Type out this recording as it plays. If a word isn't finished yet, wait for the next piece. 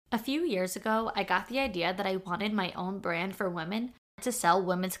A few years ago, I got the idea that I wanted my own brand for women to sell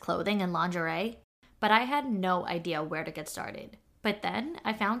women's clothing and lingerie, but I had no idea where to get started. But then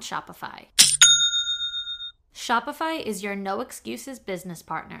I found Shopify. Shopify is your no excuses business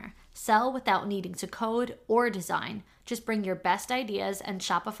partner. Sell without needing to code or design. Just bring your best ideas and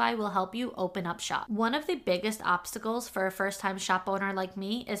Shopify will help you open up shop. One of the biggest obstacles for a first-time shop owner like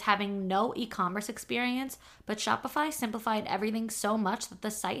me is having no e-commerce experience, but Shopify simplified everything so much that the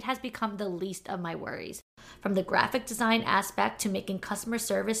site has become the least of my worries. From the graphic design aspect to making customer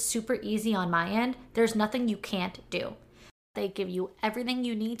service super easy on my end, there's nothing you can't do. They give you everything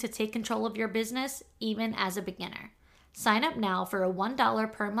you need to take control of your business, even as a beginner. Sign up now for a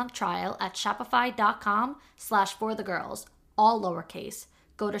 $1 per month trial at shopify.com/forthegirls, all lowercase.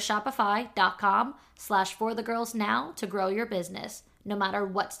 Go to shopify.com/forthegirls now to grow your business, no matter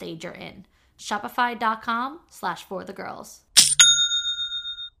what stage you're in. Shopify.com/forthegirls.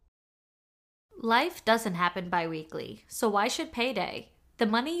 Life doesn't happen bi-weekly, so why should payday? The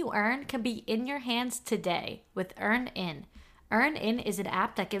money you earn can be in your hands today with EarnIn. EarnIn is an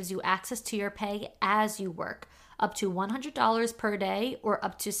app that gives you access to your pay as you work, up to $100 per day or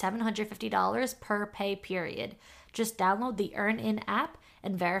up to $750 per pay period. Just download the EarnIn app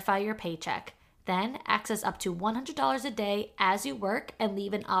and verify your paycheck. Then access up to $100 a day as you work and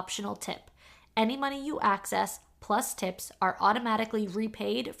leave an optional tip. Any money you access plus tips are automatically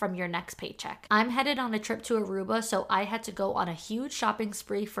repaid from your next paycheck. I'm headed on a trip to Aruba, so I had to go on a huge shopping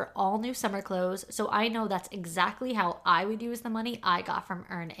spree for all new summer clothes, so I know that's exactly how I would use the money I got from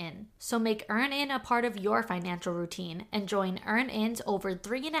EarnIn. So make EarnIn a part of your financial routine and join EarnIn's over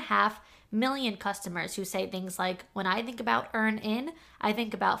 3.5 million customers who say things like, when I think about EarnIn, I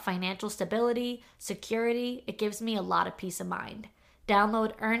think about financial stability, security. It gives me a lot of peace of mind.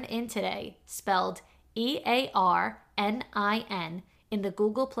 Download EarnIn today, spelled EARNIN, in the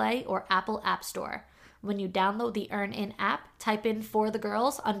Google Play or Apple App Store. When you download the EarnIn app, type in For the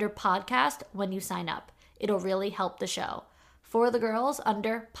Girls under podcast when you sign up. It'll really help the show. For the Girls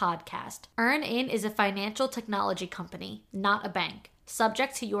under podcast. EarnIn is a financial technology company, not a bank.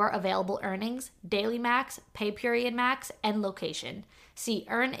 Subject to your available earnings, daily max, pay period max, and location. See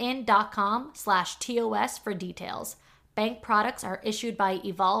earnin.com/TOS for details. Bank products are issued by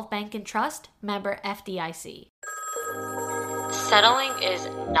Evolve Bank and Trust, member FDIC. Settling is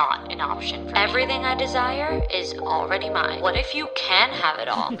not an option for me. Everything I desire is already mine. What if you can have it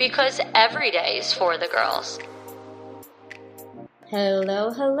all? Because every day is for the girls.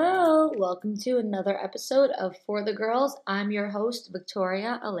 Hello. Welcome to another episode of For the Girls. I'm your host,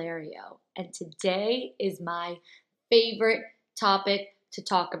 Victoria Alario, and today is my favorite topic to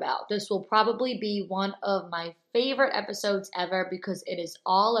talk about. This will probably be one of my favorite episodes ever because it is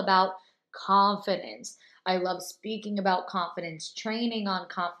all about confidence. I love speaking about confidence, training on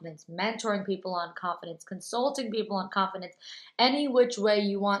confidence, mentoring people on confidence, consulting people on confidence, any which way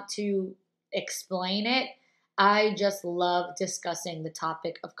you want to explain it. I just love discussing the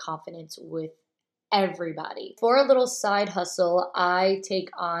topic of confidence with everybody. For a little side hustle, I take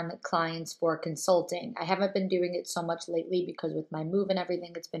on clients for consulting. I haven't been doing it so much lately because with my move and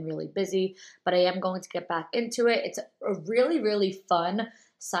everything, it's been really busy, but I am going to get back into it. It's a really, really fun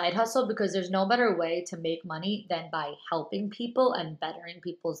side hustle because there's no better way to make money than by helping people and bettering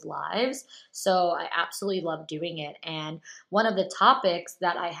people's lives. So I absolutely love doing it. And one of the topics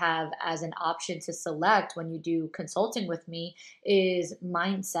that I have as an option to select when you do consulting with me is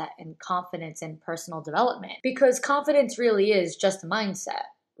mindset and confidence and personal development. Because confidence really is just a mindset,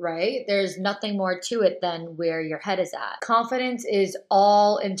 right? There's nothing more to it than where your head is at. Confidence is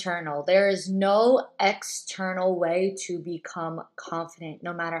all internal. There is no external way to become confident.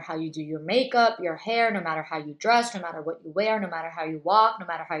 No matter how you do your makeup, your hair, no matter how you dress, no matter what you wear, no matter how you walk, no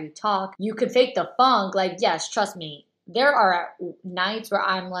matter how you talk, you can fake the funk. Like, yes, trust me. There are nights where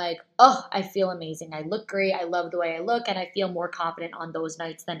I'm like, oh, I feel amazing. I look great. I love the way I look, and I feel more confident on those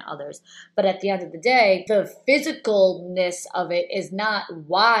nights than others. But at the end of the day, the physicalness of it is not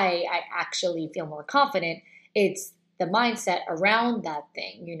why I actually feel more confident. It's the mindset around that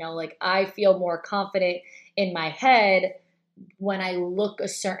thing. You know, like I feel more confident in my head when I look a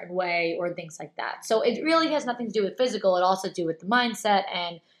certain way or things like that. So it really has nothing to do with physical. It also do with the mindset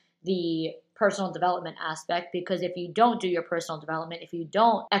and the personal development aspect, because if you don't do your personal development, if you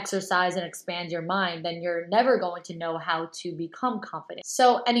don't exercise and expand your mind, then you're never going to know how to become confident.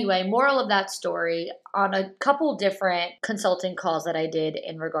 So anyway, moral of that story, on a couple different consulting calls that I did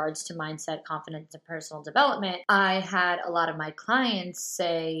in regards to mindset, confidence, and personal development, I had a lot of my clients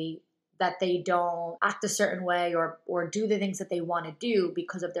say that they don't act a certain way or do the things that they want to do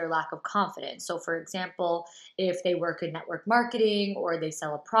because of their lack of confidence. So for example, if they work in network marketing or they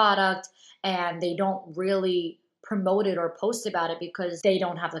sell a product and they don't really promote it or post about it because they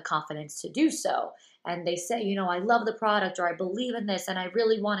don't have the confidence to do so. And they say, I love the product or I believe in this and I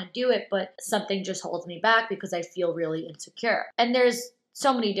really want to do it, but something just holds me back because I feel really insecure. And there's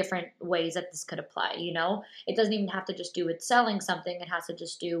so many different ways that this could apply, It doesn't even have to just do with selling something. It has to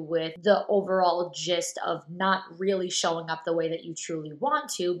just do with the overall gist of not really showing up the way that you truly want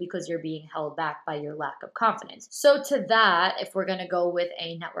to because you're being held back by your lack of confidence. So to that, if we're going to go with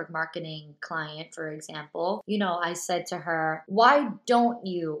a network marketing client, for example, I said to her, why don't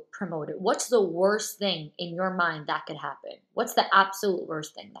you promote it? What's the worst thing in your mind that could happen? What's the absolute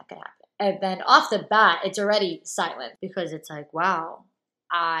worst thing that could happen? And then off the bat, it's already silent because it's like, wow,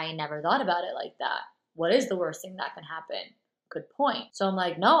 I never thought about it like that. What is the worst thing that can happen? Good point. So I'm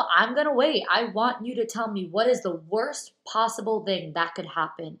like, no, I'm going to wait. I want you to tell me what is the worst possible thing that could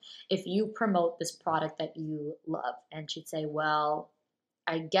happen if you promote this product that you love. And she'd say, well,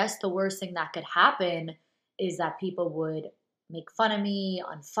 I guess the worst thing that could happen is that people would make fun of me,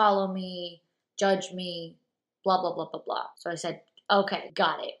 unfollow me, judge me, blah, blah, blah, blah, blah. So I said, okay,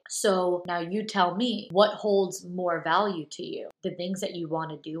 got it. So now you tell me what holds more value to you, the things that you want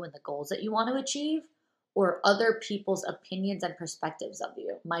to do and the goals that you want to achieve, or other people's opinions and perspectives of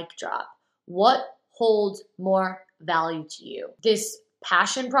you. Mic drop. What holds more value to you? This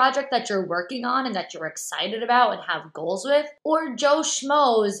passion project that you're working on and that you're excited about and have goals with, or Joe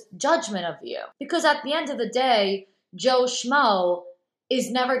Schmo's judgment of you? Because at the end of the day, Joe Schmo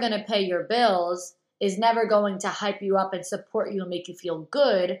is never going to pay your bills, is never going to hype you up and support you and make you feel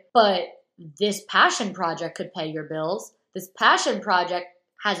good. But this passion project could pay your bills. This passion project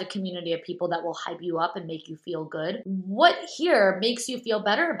has a community of people that will hype you up and make you feel good. What here makes you feel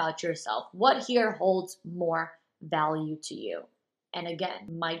better about yourself? What here holds more value to you? And again,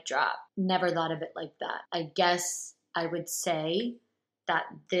 mic drop. Never thought of it like that. I guess I would say that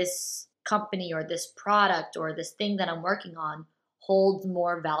this company or this product or this thing that I'm working on holds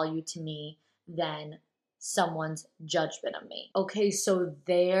more value to me than someone's judgment of me. Okay, so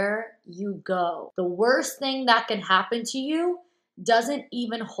there you go. The worst thing that can happen to you doesn't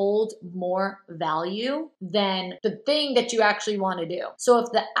even hold more value than the thing that you actually want to do. So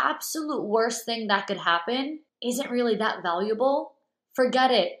if the absolute worst thing that could happen isn't really that valuable,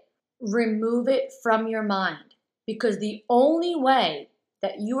 forget it. Remove it from your mind, because the only way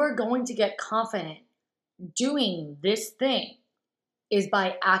that you are going to get confident doing this thing is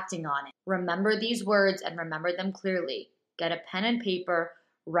by acting on it. Remember these words and remember them clearly. Get a pen and paper,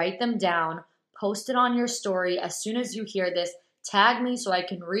 write them down, post it on your story. As soon as you hear this, tag me so I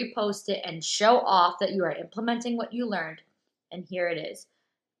can repost it and show off that you are implementing what you learned. And here it is.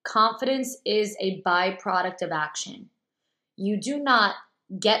 Confidence is a byproduct of action. You do not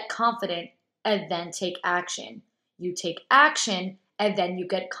get confident and then take action. You take action and then you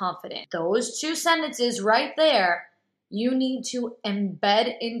get confident. Those two sentences right there, you need to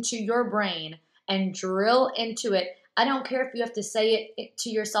embed into your brain and drill into it. I don't care if you have to say it to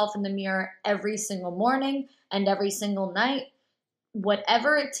yourself in the mirror every single morning and every single night.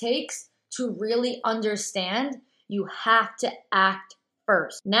 Whatever it takes to really understand, you have to act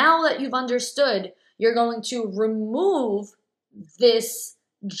first. Now that you've understood, you're going to remove this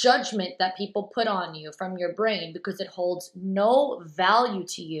judgment that people put on you from your brain because it holds no value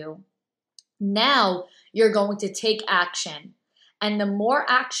to you. Now you're going to take action. And the more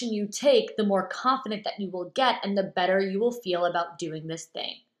action you take, the more confident that you will get and the better you will feel about doing this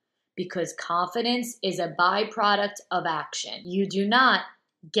thing. Because confidence is a byproduct of action. You do not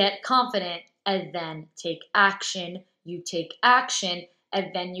get confident and then take action. You take action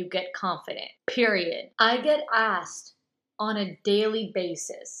and then you get confident. Period. I get asked on a daily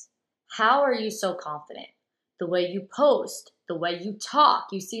basis, how are you so confident? The way you post, the way you talk,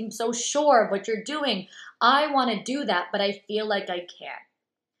 you seem so sure of what you're doing. I want to do that, but I feel like I can't.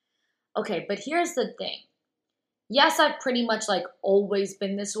 Okay, but here's the thing. Yes, I've pretty much always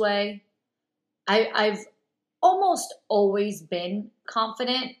been this way. I've almost always been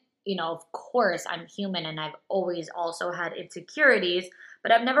confident. Of course, I'm human and I've always also had insecurities,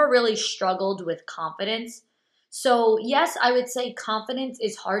 but I've never really struggled with confidence. So yes, I would say confidence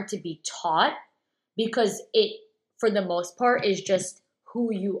is hard to be taught because it, for the most part, is just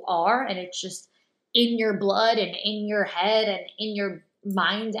who you are and it's just in your blood and in your head and in your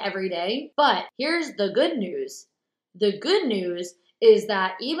mind every day. But here's the good news. The good news is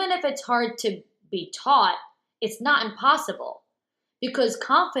that even if it's hard to be taught, it's not impossible. Because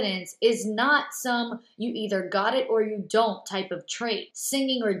confidence is not some you either got it or you don't type of trait.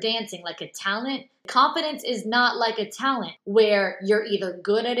 Singing or dancing like a talent. Confidence is not like a talent where you're either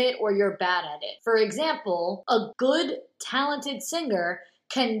good at it or you're bad at it. For example, a good, talented singer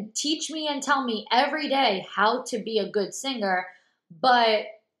can teach me and tell me every day how to be a good singer, but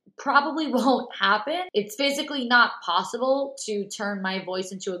probably won't happen. It's physically not possible to turn my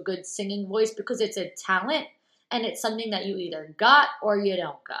voice into a good singing voice because it's a talent and it's something that you either got or you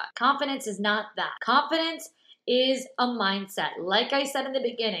don't got. Confidence is not that. Confidence is a mindset, like I said in the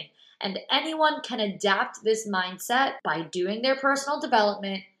beginning, and anyone can adapt this mindset by doing their personal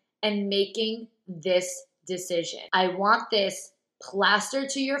development and making this decision. I want this plastered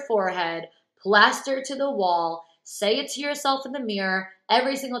to your forehead, plastered to the wall. Say it to yourself in the mirror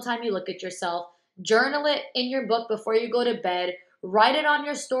every single time you look at yourself. Journal it in your book before you go to bed. Write it on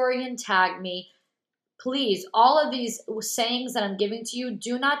your story and tag me. Please, all of these sayings that I'm giving to you,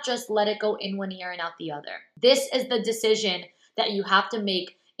 do not just let it go in one ear and out the other. This is the decision that you have to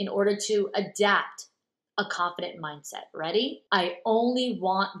make in order to adapt a confident mindset. Ready? I only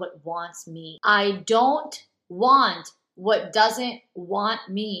want what wants me. I don't want what doesn't want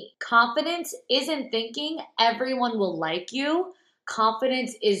me. Confidence isn't thinking everyone will like you.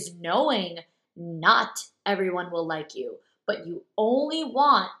 Confidence is knowing not everyone will like you, but you only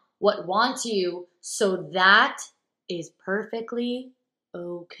want what wants you, so that is perfectly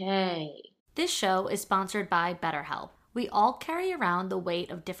okay. This show is sponsored by BetterHelp. We all carry around the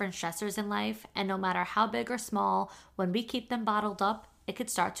weight of different stressors in life, and no matter how big or small, when we keep them bottled up, it could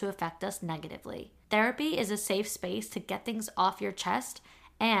start to affect us negatively. Therapy is a safe space to get things off your chest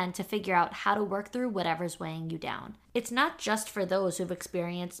and to figure out how to work through whatever's weighing you down. It's not just for those who've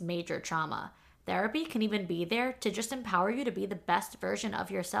experienced major trauma. Therapy can even be there to just empower you to be the best version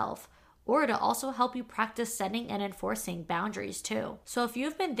of yourself, or to also help you practice setting and enforcing boundaries too. So if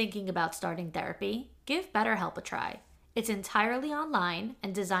you've been thinking about starting therapy, give BetterHelp a try. It's entirely online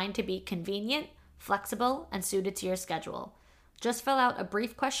and designed to be convenient, flexible, and suited to your schedule. Just fill out a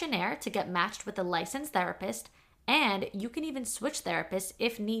brief questionnaire to get matched with a licensed therapist, and you can even switch therapists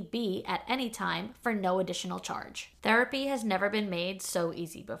if need be at any time for no additional charge. Therapy has never been made so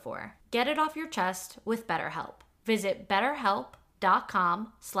easy before. Get it off your chest with BetterHelp. Visit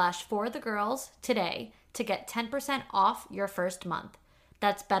BetterHelp.com/forthegirls today to get 10% off your first month.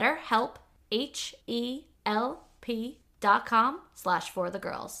 That's BetterHelp,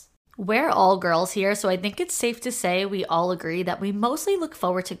 HELP.com/forthegirls. We're all girls here, so I think it's safe to say we all agree that we mostly look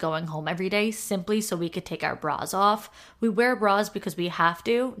forward to going home every day simply so we could take our bras off. We wear bras because we have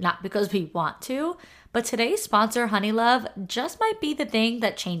to, not because we want to. But today's sponsor, Honeylove, just might be the thing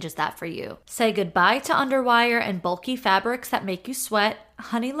that changes that for you. Say goodbye to underwire and bulky fabrics that make you sweat.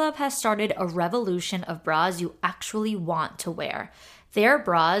 Honeylove has started a revolution of bras you actually want to wear. Their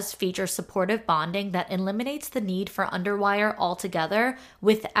bras feature supportive bonding that eliminates the need for underwire altogether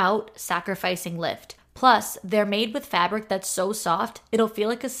without sacrificing lift. Plus, they're made with fabric that's so soft, it'll feel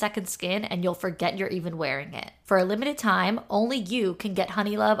like a second skin and you'll forget you're even wearing it. For a limited time, only you can get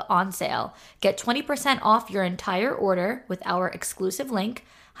Honeylove on sale. Get 20% off your entire order with our exclusive link,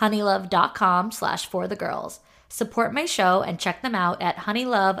 honeylove.com/forthegirls. Support my show and check them out at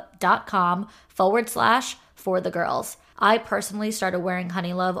honeylove.com/forthegirls. I personally started wearing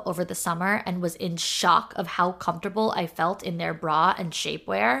Honeylove over the summer and was in shock of how comfortable I felt in their bra and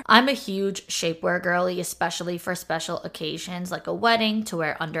shapewear. I'm a huge shapewear girly, especially for special occasions like a wedding, to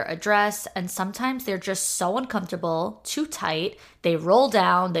wear under a dress, and sometimes they're just so uncomfortable, too tight, they roll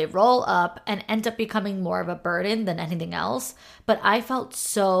down, they roll up, and end up becoming more of a burden than anything else. But I felt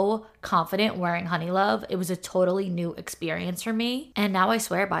so confident wearing Honeylove. It was a totally new experience for me, and now I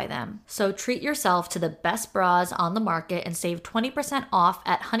swear by them. So treat yourself to the best bras on the market and save 20% off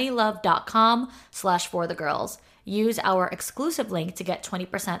at honeylove.com/forthegirls. Use our exclusive link to get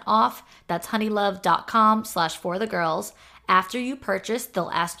 20% off. That's honeylove.com/forthegirls. After you purchase, they'll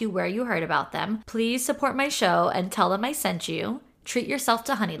ask you where you heard about them. Please support my show and tell them I sent you. Treat yourself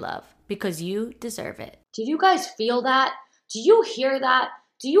to Honeylove because you deserve it. Did you guys feel that? Do you hear that?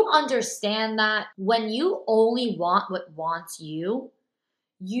 Do you understand that? When you only want what wants you,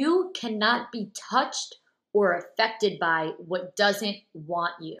 you cannot be touched or affected by what doesn't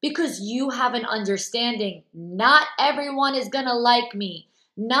want you. Because you have an understanding, not everyone is gonna like me.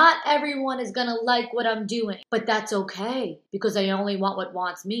 Not everyone is gonna like what I'm doing. But that's okay, because I only want what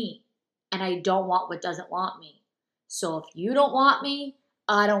wants me. And I don't want what doesn't want me. So if you don't want me,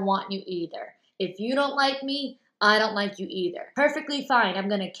 I don't want you either. If you don't like me, I don't like you either. Perfectly fine. I'm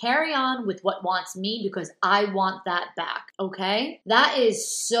going to carry on with what wants me because I want that back. Okay? That is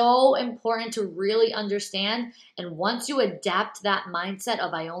so important to really understand. And once you adapt that mindset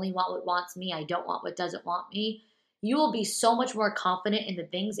of I only want what wants me, I don't want what doesn't want me, you will be so much more confident in the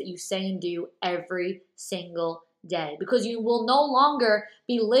things that you say and do every single day because you will no longer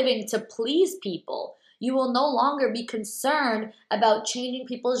be living to please people. You will no longer be concerned about changing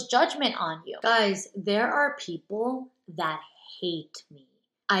people's judgment on you. Guys, there are people that hate me.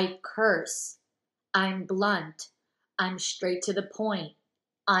 I curse. I'm blunt. I'm straight to the point.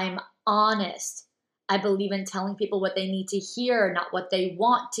 I'm honest. I believe in telling people what they need to hear, not what they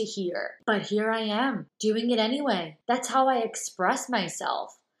want to hear. But here I am, doing it anyway. That's how I express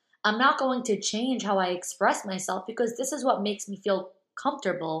myself. I'm not going to change how I express myself because this is what makes me feel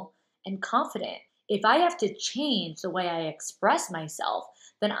comfortable and confident. If I have to change the way I express myself,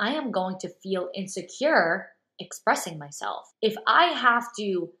 then I am going to feel insecure expressing myself. If I have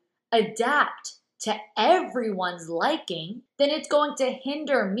to adapt to everyone's liking, then it's going to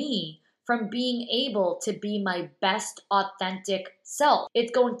hinder me from being able to be my best authentic self.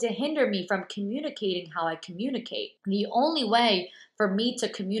 It's going to hinder me from communicating how I communicate. The only way for me to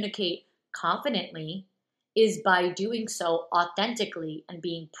communicate confidently is by doing so authentically and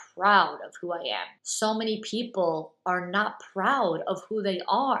being proud of who I am. So many people are not proud of who they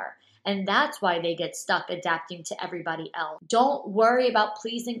are. And that's why they get stuck adapting to everybody else. Don't worry about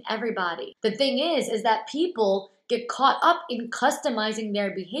pleasing everybody. The thing is that people get caught up in customizing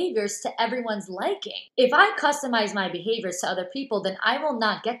their behaviors to everyone's liking. If I customize my behaviors to other people, then I will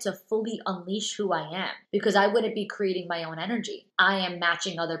not get to fully unleash who I am because I wouldn't be creating my own energy. I am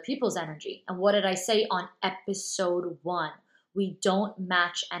matching other people's energy. And what did I say on episode 1? We don't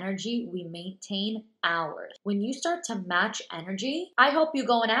match energy, we maintain ours. When you start to match energy, I hope you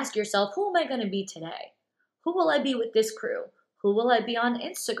go and ask yourself, who am I going to be today? Who will I be with this crew? Who will I be on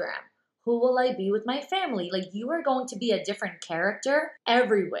Instagram? Who will I be with my family? Like, you are going to be a different character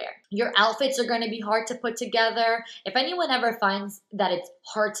everywhere. Your outfits are going to be hard to put together. If anyone ever finds that it's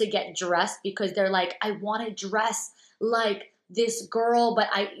hard to get dressed because they're like, I want to dress like this girl, but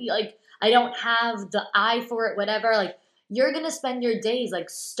I don't have the eye for it, whatever, like, you're going to spend your days like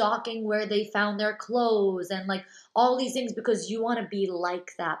stalking where they found their clothes and like all these things because you want to be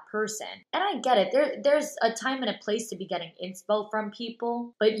like that person. And I get it. There's a time and a place to be getting inspo from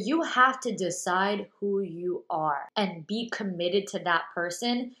people, but you have to decide who you are and be committed to that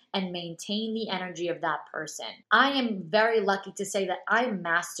person and maintain the energy of that person. I am very lucky to say that I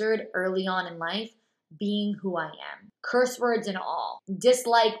mastered early on in life being who I am. Curse words and all.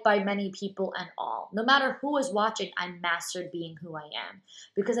 Disliked by many people and all. No matter who is watching, I mastered being who I am.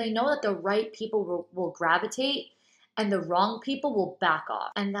 Because I know that the right people will gravitate and the wrong people will back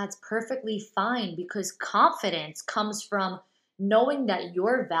off. And that's perfectly fine because confidence comes from knowing that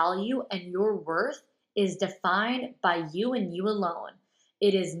your value and your worth is defined by you and you alone.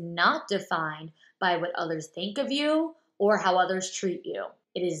 It is not defined by what others think of you or how others treat you.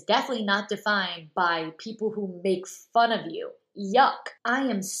 It is definitely not defined by people who make fun of you. Yuck. I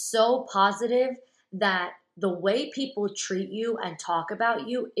am so positive that the way people treat you and talk about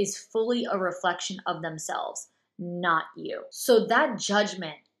you is fully a reflection of themselves, not you. So that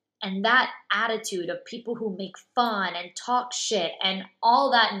judgment and that attitude of people who make fun and talk shit and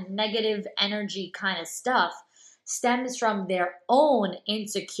all that negative energy kind of stuff stems from their own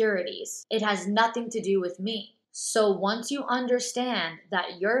insecurities. It has nothing to do with me. So once you understand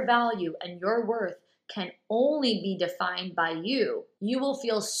that your value and your worth can only be defined by you, you will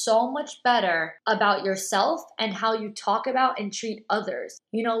feel so much better about yourself and how you talk about and treat others.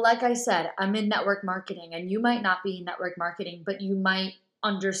 You know, like I said, I'm in network marketing and you might not be in network marketing, but you might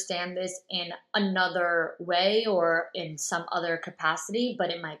understand this in another way or in some other capacity,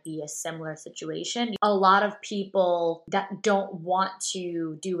 but it might be a similar situation. A lot of people that don't want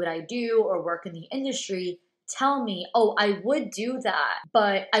to do what I do or work in the industry tell me, oh, I would do that,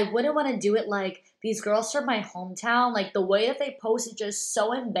 but I wouldn't want to do it like these girls from my hometown. Like the way that they post is just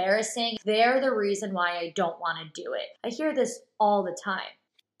so embarrassing. They're the reason why I don't want to do it. I hear this all the time.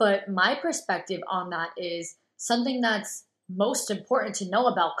 But my perspective on that is something that's most important to know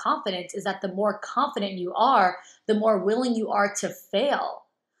about confidence is that the more confident you are, the more willing you are to fail.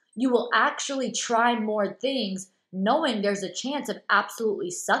 You will actually try more things knowing there's a chance of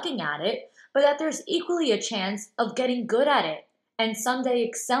absolutely sucking at it, but that there's equally a chance of getting good at it and someday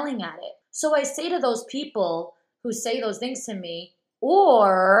excelling at it. So I say to those people who say those things to me,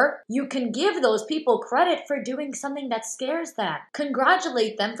 or you can give those people credit for doing something that scares them.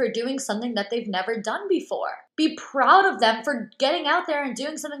 Congratulate them for doing something that they've never done before. Be proud of them for getting out there and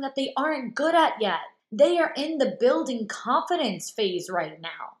doing something that they aren't good at yet. They are in the building confidence phase right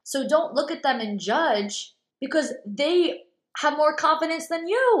now. So don't look at them and judge because they have more confidence than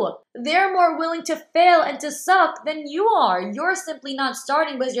you. They're more willing to fail and to suck than you are. You're simply not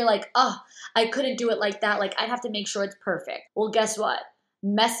starting because you're like, oh, I couldn't do it like that. Like, I have to make sure it's perfect. Well, guess what?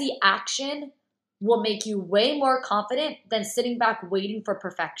 Messy action will make you way more confident than sitting back waiting for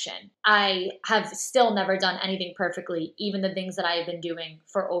perfection. I have still never done anything perfectly, even the things that I have been doing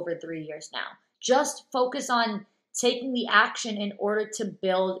for over 3 years now. Just focus on taking the action in order to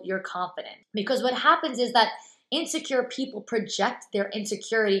build your confidence. Because what happens is that insecure people project their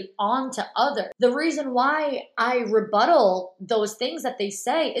insecurity onto others. The reason why I rebuttal those things that they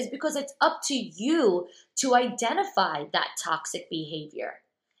say is because it's up to you to identify that toxic behavior.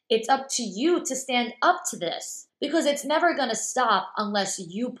 It's up to you to stand up to this because it's never going to stop unless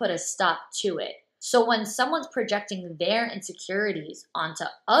you put a stop to it. So when someone's projecting their insecurities onto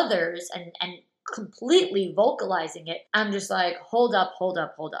others and completely vocalizing it, I'm just like, hold up.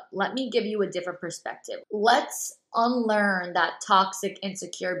 Let me give you a different perspective. Let's unlearn that toxic,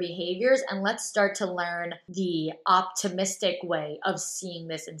 insecure behaviors and let's start to learn the optimistic way of seeing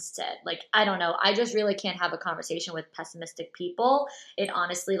this instead. Like, I don't know. I just really can't have a conversation with pessimistic people. It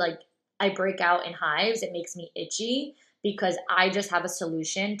honestly, like, I break out in hives. It makes me itchy because I just have a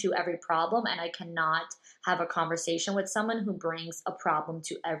solution to every problem and I cannot have a conversation with someone who brings a problem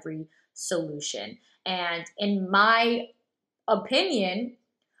to every solution. And in my opinion,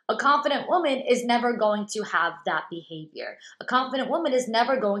 a confident woman is never going to have that behavior. A confident woman is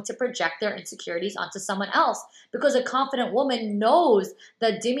never going to project their insecurities onto someone else because a confident woman knows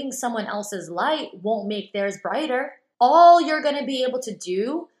that dimming someone else's light won't make theirs brighter. All you're going to be able to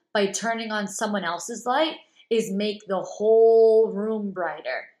do by turning on someone else's light is make the whole room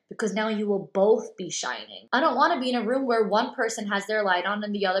brighter. Because now you will both be shining. I don't want to be in a room where one person has their light on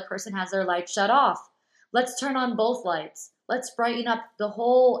and the other person has their light shut off. Let's turn on both lights. Let's brighten up the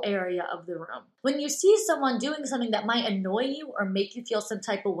whole area of the room. When you see someone doing something that might annoy you or make you feel some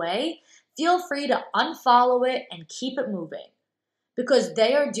type of way, feel free to unfollow it and keep it moving. Because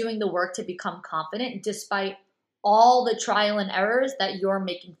they are doing the work to become confident despite all the trial and errors that you're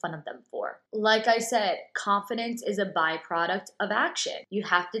making fun of them for. Like I said, confidence is a byproduct of action. You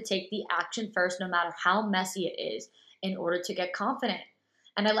have to take the action first, no matter how messy it is, in order to get confident.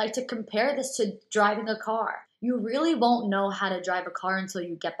 And I like to compare this to driving a car. You really won't know how to drive a car until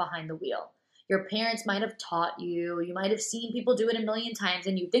you get behind the wheel. Your parents might have taught you, you might have seen people do it a million times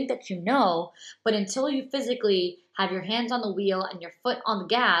and you think that you know, but until you physically have your hands on the wheel and your foot on the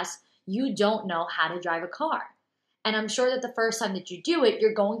gas, you don't know how to drive a car. And I'm sure that the first time that you do it,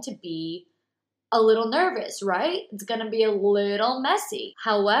 you're going to be a little nervous, right? It's going to be a little messy.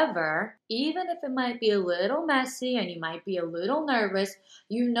 However, even if it might be a little messy and you might be a little nervous,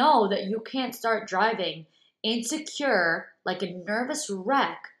 you know that you can't start driving insecure like a nervous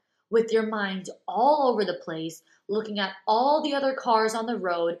wreck with your mind all over the place, looking at all the other cars on the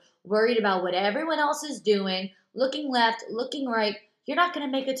road, worried about what everyone else is doing, looking left, looking right. You're not going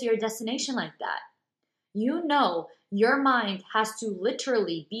to make it to your destination like that. You know your mind has to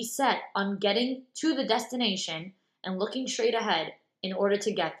literally be set on getting to the destination and looking straight ahead in order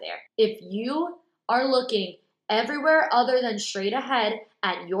to get there. If you are looking everywhere other than straight ahead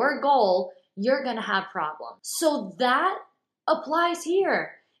at your goal, you're going to have problems. So that applies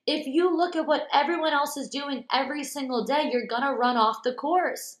here. If you look at what everyone else is doing every single day, you're going to run off the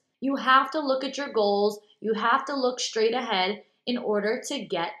course. You have to look at your goals. You have to look straight ahead in order to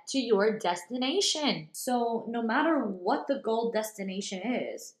get to your destination. So no matter what the goal destination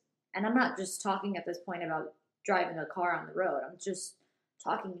is, and I'm not just talking at this point about driving a car on the road, I'm just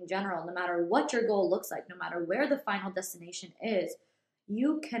talking in general, no matter what your goal looks like, no matter where the final destination is,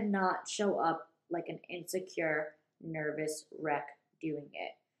 you cannot show up like an insecure, nervous wreck doing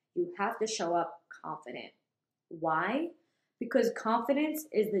it. You have to show up confident. Why? Because confidence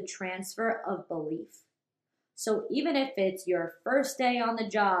is the transfer of belief. So even if it's your first day on the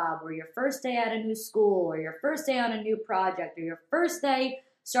job or your first day at a new school or your first day on a new project or your first day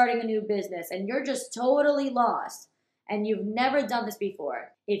starting a new business and you're just totally lost and you've never done this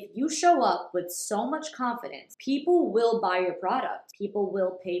before, if you show up with so much confidence, people will buy your product. People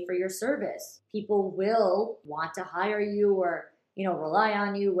will pay for your service. People will want to hire you or, rely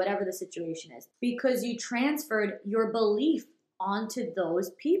on you, whatever the situation is, because you transferred your belief onto those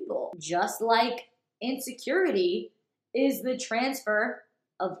people. Just like insecurity is the transfer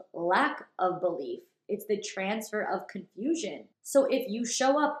of lack of belief. It's the transfer of confusion. So if you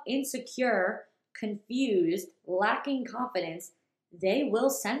show up insecure, confused, lacking confidence, they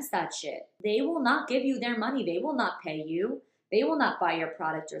will sense that shit. They will not give you their money. They will not pay you. They will not buy your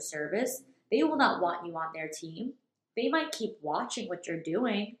product or service. They will not want you on their team. They might keep watching what you're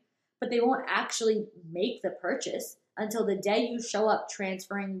doing, but they won't actually make the purchase until the day you show up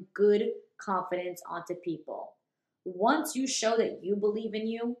transferring good confidence onto people. Once you show that you believe in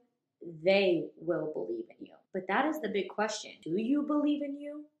you, they will believe in you. But that is the big question. Do you believe in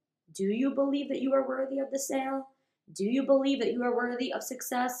you? Do you believe that you are worthy of the sale? Do you believe that you are worthy of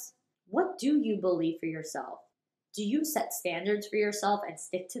success? What do you believe for yourself? Do you set standards for yourself and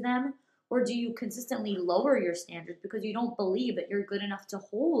stick to them? Or do you consistently lower your standards because you don't believe that you're good enough to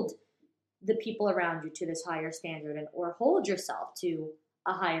hold the people around you to this higher standard or hold yourself to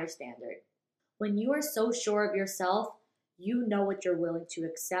a higher standard? When you are so sure of yourself, you know what you're willing to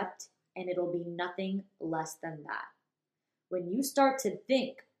accept, and it'll be nothing less than that. When you start to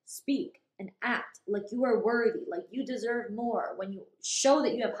think, speak, and act like you are worthy, like you deserve more, when you show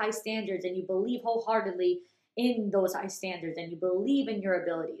that you have high standards and you believe wholeheartedly in those high standards and you believe in your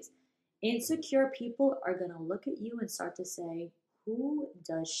abilities, insecure people are going to look at you and start to say, who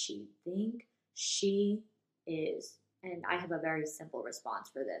does she think she is? And I have a very simple response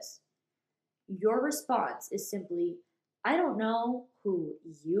for this. Your response is simply, I don't know who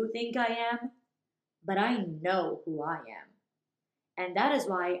you think I am, but I know who I am. And that is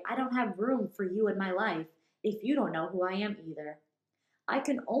why I don't have room for you in my life if you don't know who I am either. I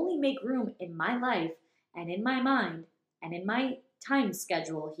can only make room in my life and in my mind and in my time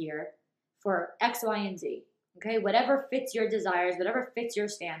schedule here for X, Y, and Z. Okay, whatever fits your desires, whatever fits your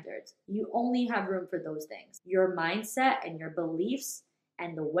standards, you only have room for those things. Your mindset and your beliefs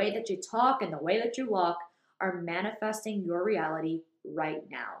and the way that you talk and the way that you walk are manifesting your reality right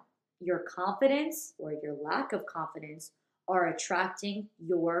now. Your confidence or your lack of confidence are attracting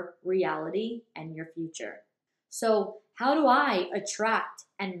your reality and your future. So how do I attract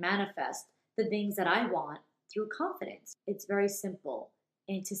and manifest the things that I want through confidence? It's very simple.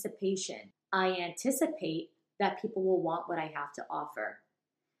 Anticipation. I anticipate that people will want what I have to offer.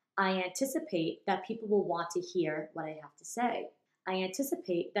 I anticipate that people will want to hear what I have to say. I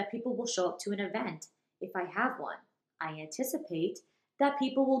anticipate that people will show up to an event if I have one. I anticipate that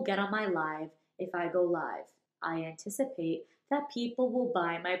people will get on my live if I go live. I anticipate that people will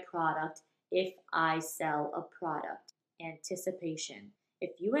buy my product if I sell a product. Anticipation.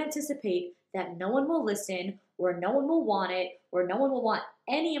 If you anticipate that no one will listen or no one will want it or no one will want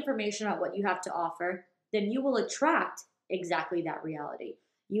any information about what you have to offer, then you will attract exactly that reality.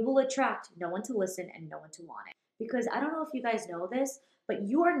 You will attract no one to listen and no one to want it. Because I don't know if you guys know this, but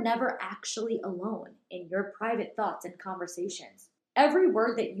you are never actually alone in your private thoughts and conversations. Every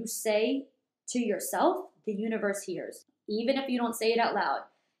word that you say to yourself, the universe hears. Even if you don't say it out loud,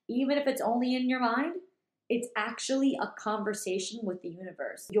 even if it's only in your mind, it's actually a conversation with the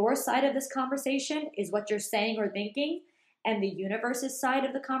universe. Your side of this conversation is what you're saying or thinking, and the universe's side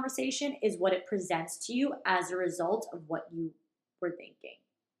of the conversation is what it presents to you as a result of what you were thinking.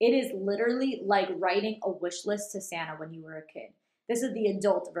 It is literally like writing a wish list to Santa when you were a kid. This is the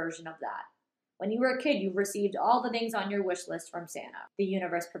adult version of that. When you were a kid, you received all the things on your wish list from Santa. The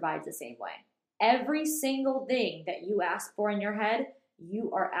universe provides the same way. Every single thing that you ask for in your head,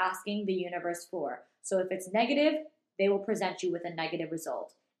 you are asking the universe for. So if it's negative, they will present you with a negative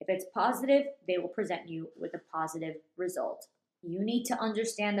result. If it's positive, they will present you with a positive result. You need to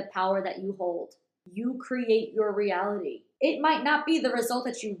understand the power that you hold. You create your reality. It might not be the result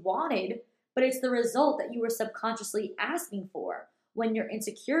that you wanted, but it's the result that you were subconsciously asking for when your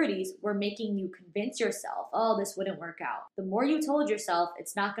insecurities were making you convince yourself, oh, this wouldn't work out. The more you told yourself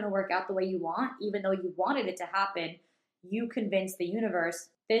it's not going to work out the way you want, even though you wanted it to happen, you convinced the universe,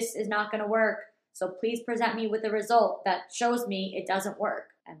 this is not going to work. So please present me with a result that shows me it doesn't work.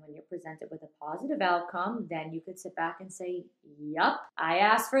 And when you're presented with a positive outcome, then you could sit back and say, yup, I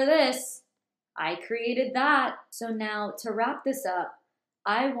asked for this. I created that. So now to wrap this up,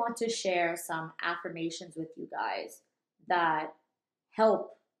 I want to share some affirmations with you guys that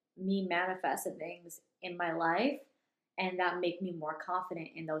help me manifest the things in my life and that make me more confident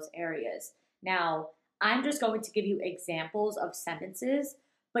in those areas. Now, I'm just going to give you examples of sentences,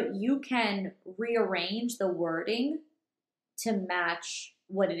 but you can rearrange the wording to match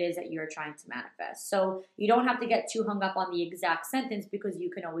what it is that you're trying to manifest. So you don't have to get too hung up on the exact sentence because you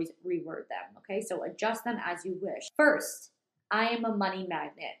can always reword them, okay? So adjust them as you wish. First, I am a money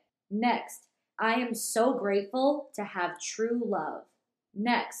magnet. Next, I am so grateful to have true love.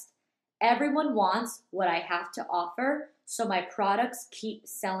 Next, everyone wants what I have to offer, so my products keep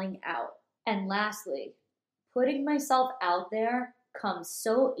selling out. And lastly, putting myself out there comes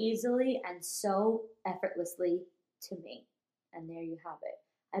so easily and so effortlessly to me. And there you have it.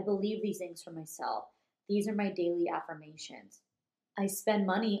 I believe these things for myself. These are my daily affirmations. I spend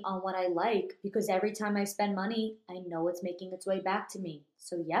money on what I like because every time I spend money, I know it's making its way back to me.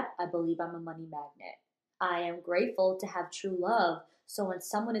 So, yep, I believe I'm a money magnet. I am grateful to have true love. So, when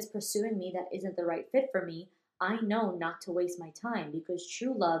someone is pursuing me that isn't the right fit for me, I know not to waste my time because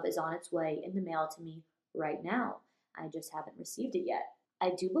true love is on its way in the mail to me right now. I just haven't received it yet.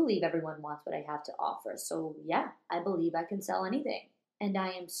 I do believe everyone wants what I have to offer. So, yeah, I believe I can sell anything. And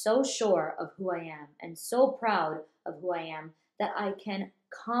I am so sure of who I am and so proud of who I am that I can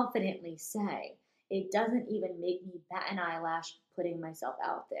confidently say it doesn't even make me bat an eyelash putting myself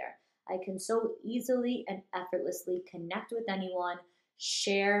out there. I can so easily and effortlessly connect with anyone,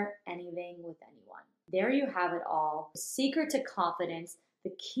 share anything with anyone. There you have it all. The secret to confidence,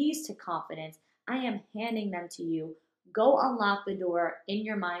 the keys to confidence, I am handing them to you. Go unlock the door in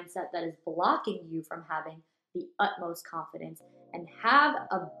your mindset that is blocking you from having the utmost confidence and have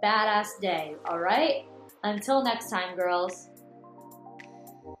a badass day, all right? Until next time, girls.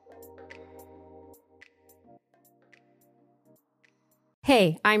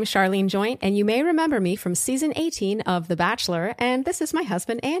 Hey, I'm Charlene Joint, and you may remember me from season 18 of The Bachelor, and this is my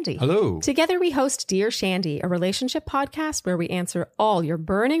husband, Andy. Hello. Together we host Dear Shandy, a relationship podcast where we answer all your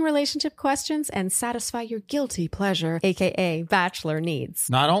burning relationship questions and satisfy your guilty pleasure, aka Bachelor needs.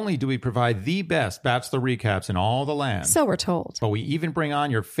 Not only do we provide the best Bachelor recaps in all the land, So we're told. but we even bring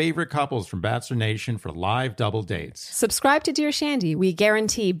on your favorite couples from Bachelor Nation for live double dates. Subscribe to Dear Shandy. We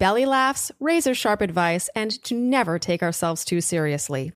guarantee belly laughs, razor sharp advice, and to never take ourselves too seriously.